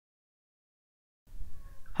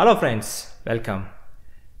Hello friends, welcome.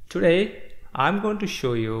 Today I'm going to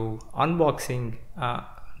show you unboxing,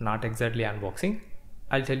 not exactly unboxing,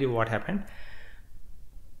 I'll tell you what happened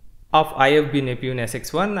of IFB Nepune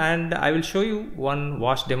SX1, and I will show you one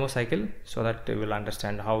wash demo cycle so that you will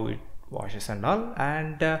understand how it washes and all,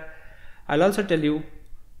 and I'll also tell you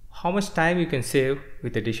how much time you can save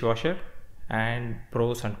with the dishwasher and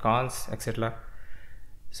pros and cons, etc.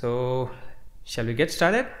 So shall we get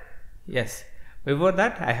started? Yes. Before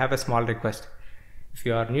that, I have a small request. If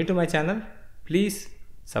you are new to my channel, please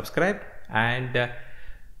subscribe and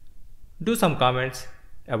do some comments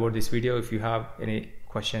about this video if you have any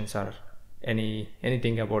questions or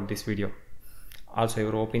anything about this video. Also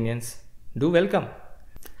your opinions do welcome.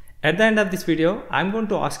 At the end of this video, I'm going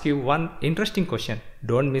to ask you one interesting question.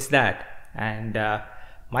 Don't miss that. And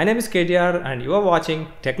my name is KDR and you are watching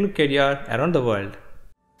Tech Look KDR around the world.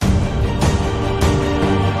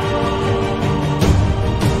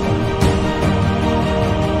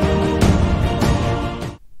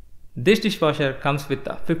 This dishwasher comes with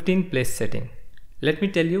a 15 place setting. Let me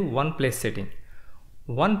tell you one place setting.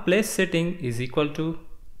 One place setting is equal to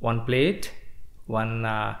one plate, one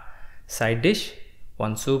side dish,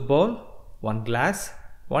 one soup bowl, one glass,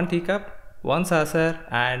 one teacup, one saucer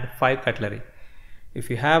and 5 cutlery. If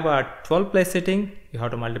you have a 12 place setting, you have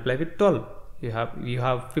to multiply with 12. You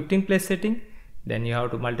have 15 place setting, then you have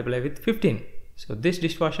to multiply with 15. So this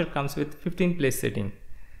dishwasher comes with 15 place setting.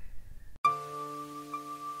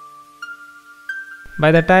 By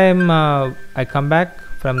the time I come back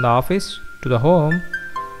from the office to the home,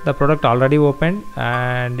 the product already opened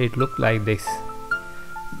and it looked like this.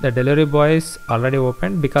 The delivery boys already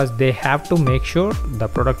opened because they have to make sure the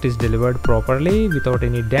product is delivered properly without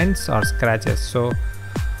any dents or scratches. So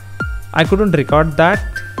I couldn't record that,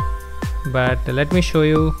 but let me show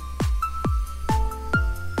you.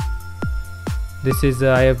 This is the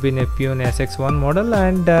IFB Nepune SX1 model,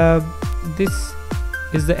 and this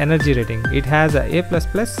is the energy rating. It has a A++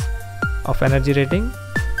 of energy rating.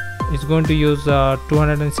 It's going to use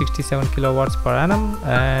 267 kilowatts per annum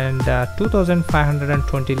and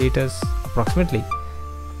 2520 liters approximately,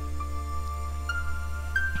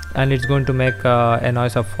 and it's going to make a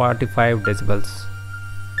noise of 45 decibels.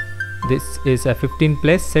 This is a 15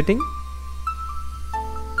 place setting.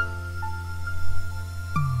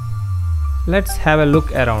 Let's have a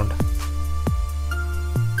look around.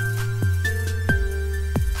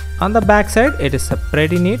 On the back side, it is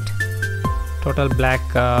pretty neat. Total black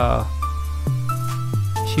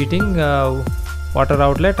sheeting, water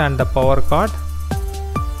outlet and the power cord.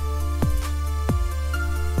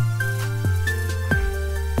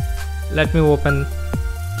 Let me open.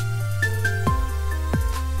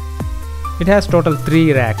 It has total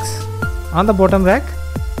 3 racks. On the bottom rack,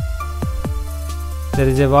 there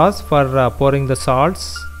is a vase for pouring the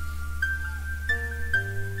salts.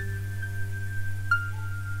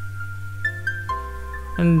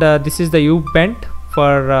 And this is the U-bend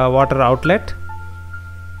for water outlet.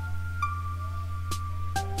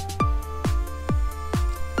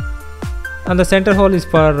 And the center hole is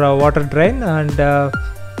for water drain, and the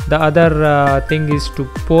other thing is to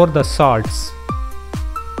pour the salts.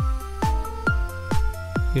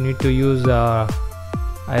 You need to use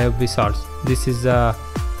IFB salts. This is a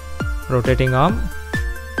rotating arm.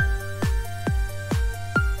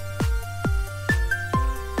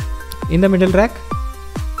 In the middle rack,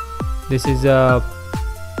 this is a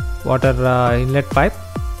water inlet pipe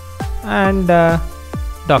and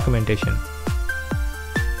documentation.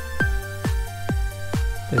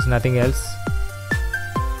 There's nothing else.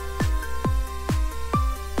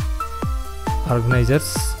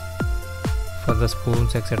 Organizers for the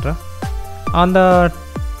spoons, etc. On the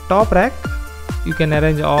top rack, you can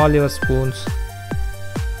arrange all your spoons.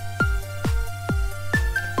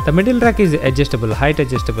 The middle rack is adjustable, height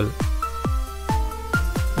adjustable,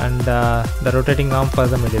 and the rotating arm for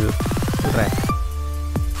the middle rack.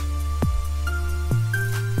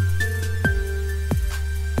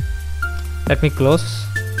 Let me close.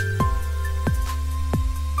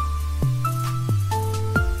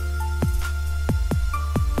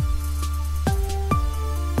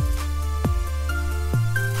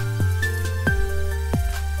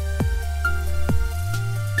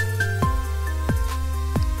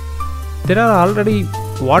 There are already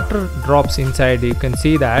water drops inside, you can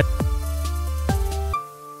see that.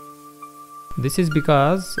 This is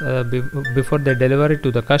because before they deliver it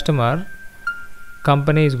to the customer,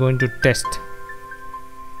 company is going to test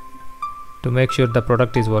to make sure the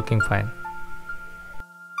product is working fine.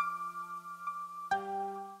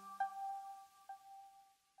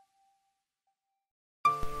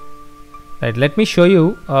 Right, let me show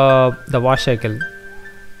you the wash cycle.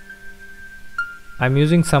 I'm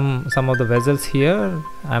using some of the vessels here.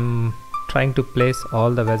 I'm trying to place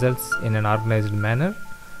all the vessels in an organized manner.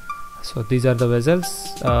 So these are the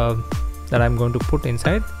vessels that I'm going to put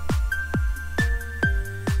inside.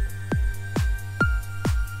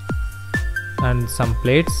 And some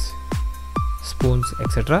plates, spoons,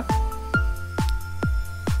 etc.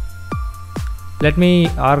 Let me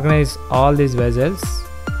organize all these vessels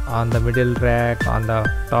on the middle rack, on the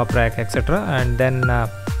top rack, etc. And then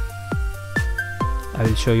I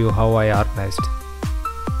will show you how I organized.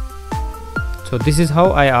 So this is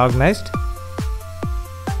how I organized.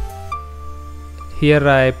 Here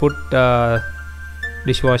I put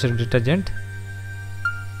dishwasher detergent.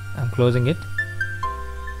 I'm closing it.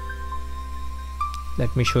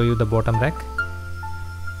 Let me show you the bottom rack.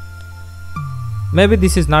 Maybe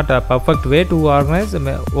this is not a perfect way to organize.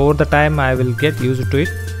 Over the time I will get used to it.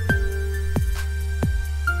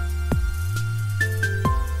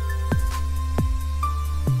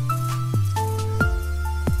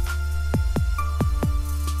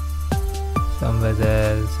 Some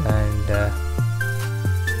vessels and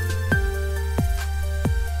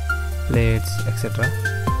plates, etc.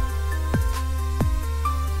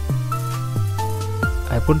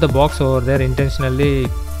 I put the box over there intentionally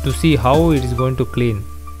to see how it is going to clean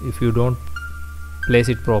if you don't place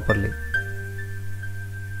it properly.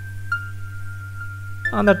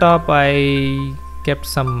 On the top I kept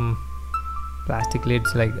some plastic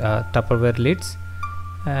lids like Tupperware lids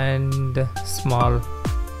and small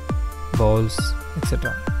bowls,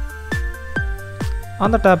 etc.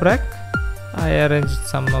 On the top rack I arranged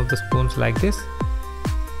some of the spoons like this.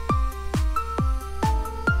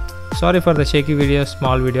 Sorry for the shaky video,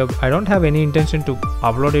 small video. I don't have any intention to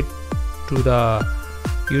upload it to the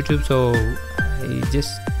YouTube, so I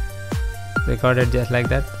just recorded just like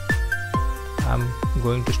that. I'm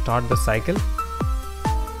going to start the cycle.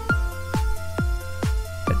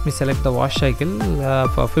 Let me select the wash cycle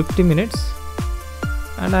for 50 minutes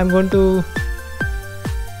and I'm going to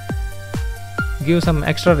give some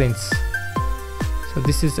extra rinse. So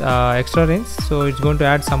this is extra rinse, so it's going to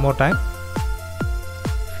add some more time.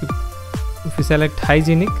 If you select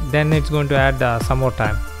hygienic, then it's going to add some more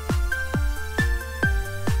time.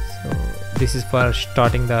 So this is for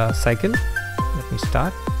starting the cycle. Let me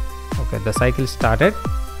start. Okay, the cycle started.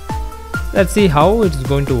 Let's see how it's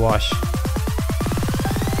going to wash.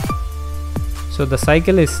 So the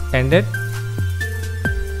cycle is ended.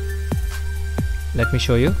 Let me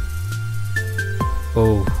show you.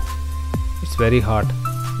 Oh, it's very hot,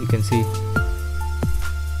 you can see.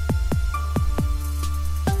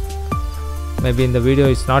 Maybe in the video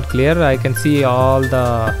it's not clear. I can see all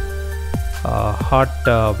the hot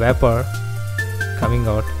vapor coming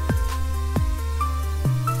out.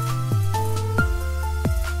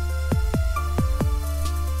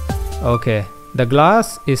 Okay, the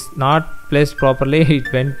glass is not placed properly.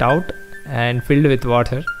 It went out and filled with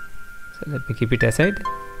water. So let me keep it aside.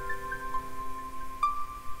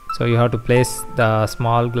 So you have to place the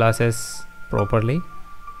small glasses properly.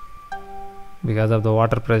 Because of the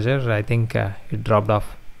water pressure, I think it dropped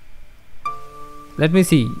off. Let me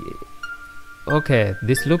see. Okay,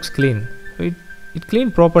 this looks clean. It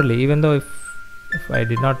cleaned properly, even though if I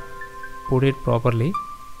did not put it properly.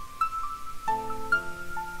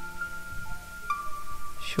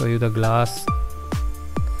 Show you the glass.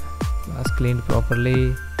 Glass cleaned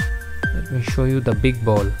properly. Let me show you the big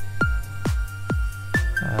bowl.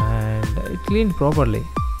 And it cleaned properly.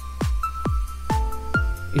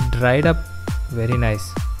 It dried up very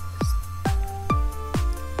nice.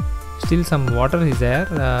 Still some water is there.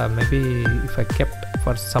 Maybe if I kept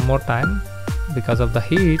for some more time, because of the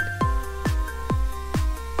heat,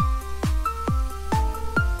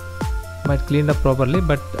 might clean up properly,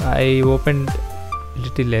 but I opened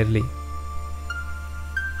little early.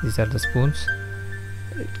 These are the spoons.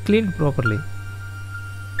 It cleaned properly.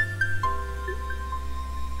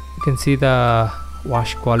 You can see the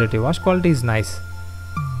wash quality. Wash quality is nice.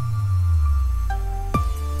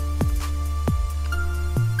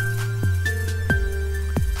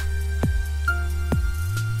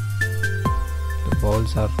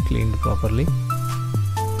 Bowls are cleaned properly,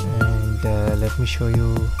 and let me show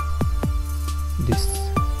you this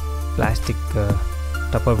plastic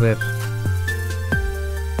Tupperware.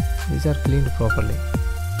 These are cleaned properly.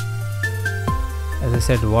 As I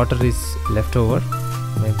said, water is left over.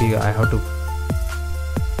 Maybe I have to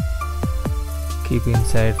keep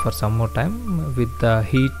inside for some more time. With the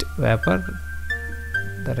heat vapor,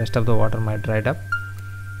 the rest of the water might dry up.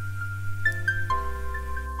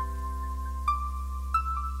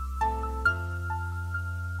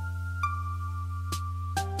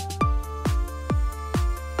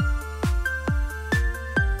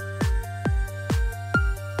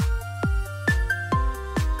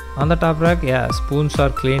 on the top rack, yeah, spoons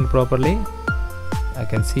are cleaned properly. I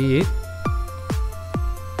can see it.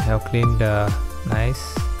 I have cleaned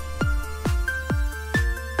nice.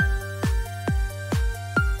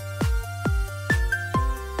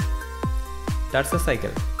 That's the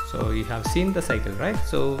cycle. So you have seen the cycle, right?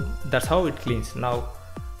 So that's how it cleans. Now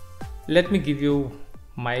let me give you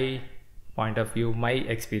my point of view, my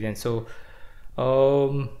experience. So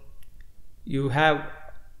you have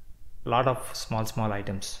a lot of small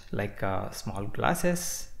items like small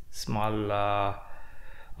glasses, small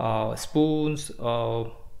spoons,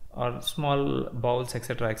 or small bowls,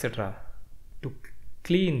 etc. To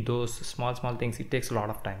clean those small things, it takes a lot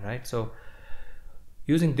of time, right? So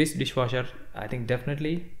using this dishwasher, I think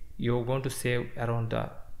definitely you're going to save around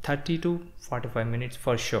 30 to 45 minutes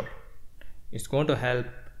for sure. It's going to help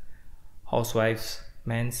housewives,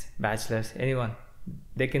 men's, bachelors, anyone.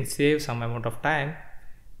 They can save some amount of time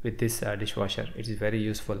with this dishwasher. It is very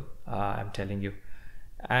useful, I'm telling you.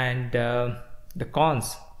 And the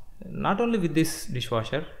cons, not only with this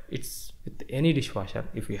dishwasher, it's with any dishwasher.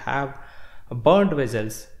 If you have burnt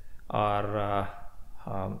vessels or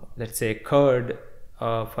let's say curd,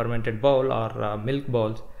 fermented bowl or milk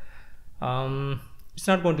bowls, it's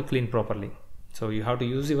not going to clean properly. So you have to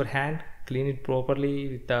use your hand, clean it properly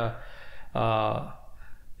with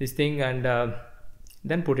this thing, and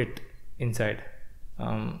then put it inside.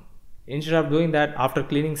 Instead of doing that after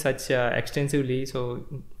cleaning such extensively, so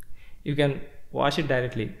you can wash it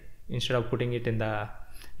directly instead of putting it in the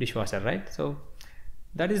dishwasher, right? So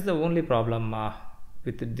that is the only problem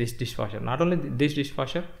with this dishwasher. Not only this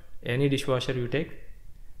dishwasher, any dishwasher you take,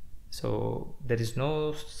 so there is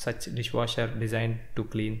no such dishwasher designed to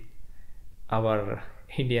clean our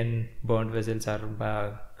Indian burnt vessels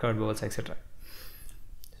or curd bowls, etc.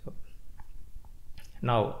 So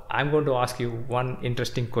now I'm going to ask you one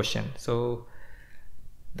interesting question. So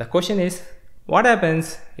the question is, what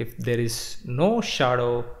happens if there is no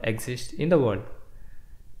shadow exist in the world?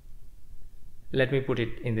 Let me put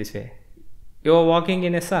it in this way. You are walking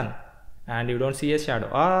in a sun and you don't see a shadow,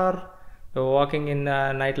 or you're walking in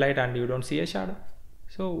night light and you don't see a shadow.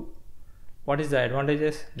 So what is the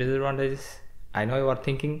advantages, disadvantages? I know you are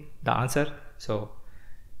thinking the answer, so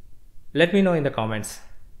let me know in the comments.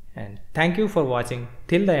 And thank you for watching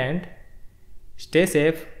till the end. Stay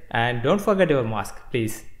safe and don't forget your mask,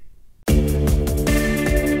 please.